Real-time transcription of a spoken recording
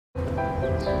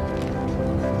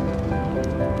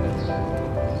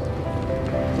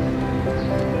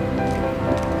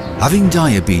Having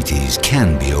diabetes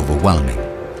can be overwhelming,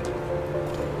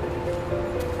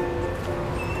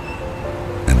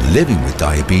 and living with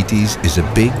diabetes is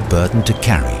a big burden to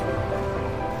carry.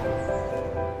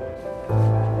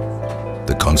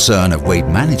 The concern of weight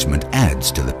management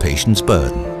adds to the patient's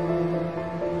burden.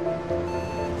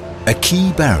 A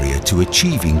key barrier to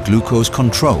achieving glucose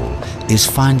control is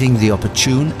finding the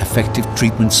opportune, effective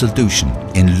treatment solution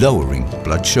in lowering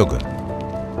blood sugar.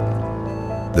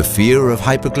 The fear of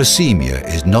hypoglycemia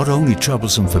is not only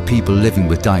troublesome for people living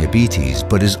with diabetes,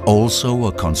 but is also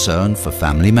a concern for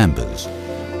family members.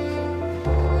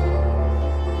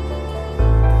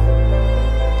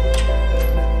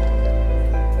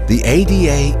 The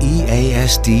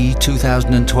ADA-EASD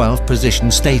 2012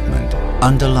 position statement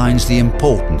underlines the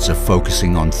importance of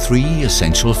focusing on 3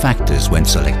 essential factors when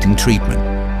selecting treatment: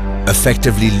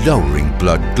 effectively lowering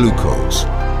blood glucose,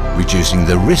 reducing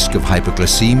the risk of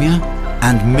hypoglycemia,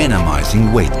 and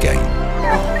minimizing weight gain.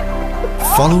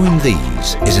 Following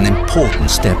these is an important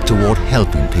step toward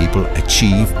helping people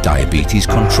achieve diabetes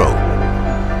control,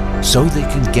 so they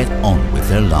can get on with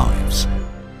their lives.